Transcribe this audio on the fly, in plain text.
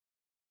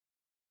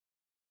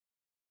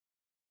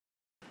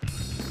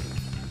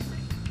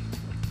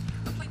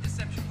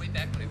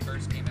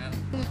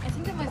I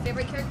think that my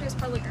favorite character is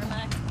probably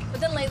Ermac, but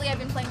then lately I've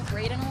been playing with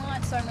Raiden a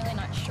lot, so I'm really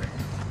not sure.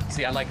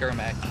 See, I like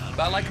Ermac,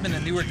 but I like him in the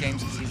newer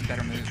games because he has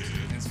better moves.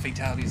 His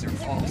fatalities are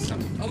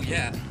awesome. Oh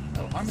yeah.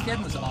 Oh,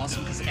 Armageddon was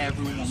awesome because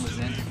everyone was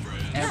in it.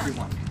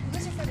 Everyone.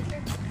 Who's your favorite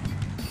character?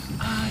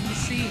 You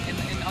see,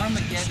 in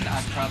Armageddon,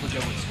 I'd probably go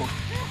with Scorpion.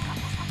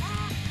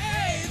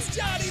 Hey, it's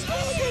Johnny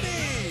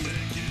Boogity!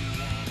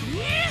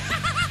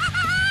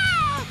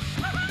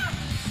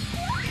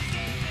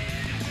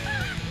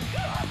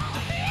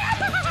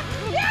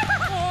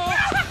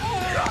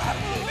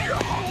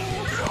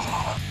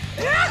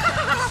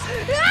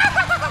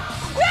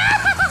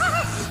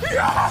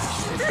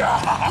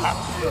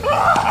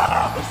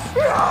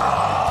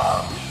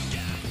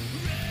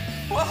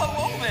 Well,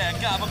 hello there,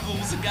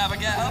 gabagools and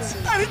gabagals.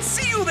 I didn't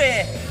see you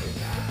there.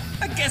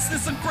 I guess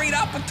this is a great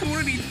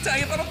opportunity to tell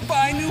you about a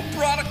fine new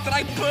product that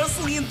I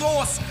personally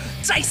endorse.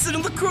 Jason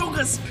and the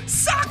Kruegers,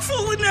 sock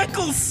full of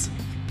nickels.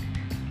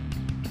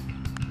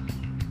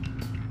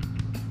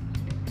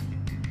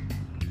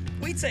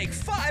 We take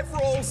 5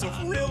 rolls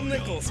of real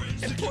nickels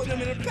and put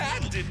them in a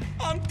patented,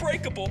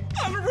 unbreakable,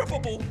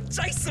 unrippable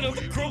Jason and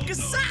the Kruegers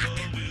sock.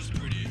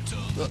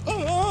 Are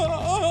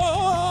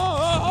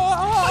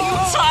you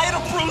tired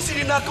of bruising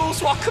your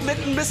knuckles while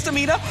committing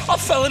misdemeanor or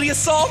felony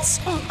assaults?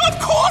 Of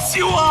course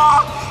you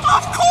are!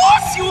 Of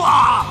course you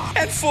are!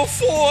 And for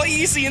 4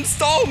 easy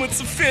installments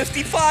of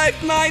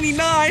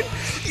 $55.99,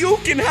 you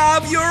can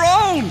have your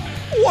own.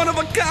 One of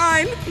a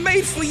kind,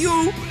 made for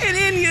you, and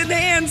in your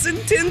hands in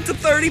 10 to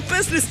 30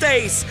 business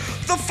days.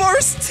 The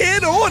first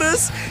 10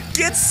 orders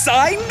get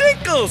signed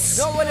nickels.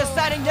 No one is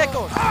signing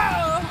nickels.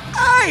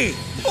 Hey,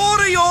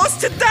 order yours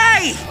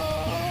today.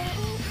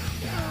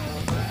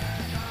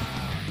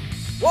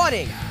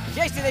 Warning!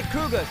 Jason and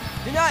Kruegers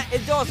do not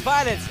endorse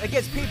violence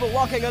against people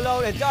walking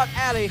alone in dark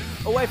alley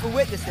away from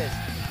witnesses.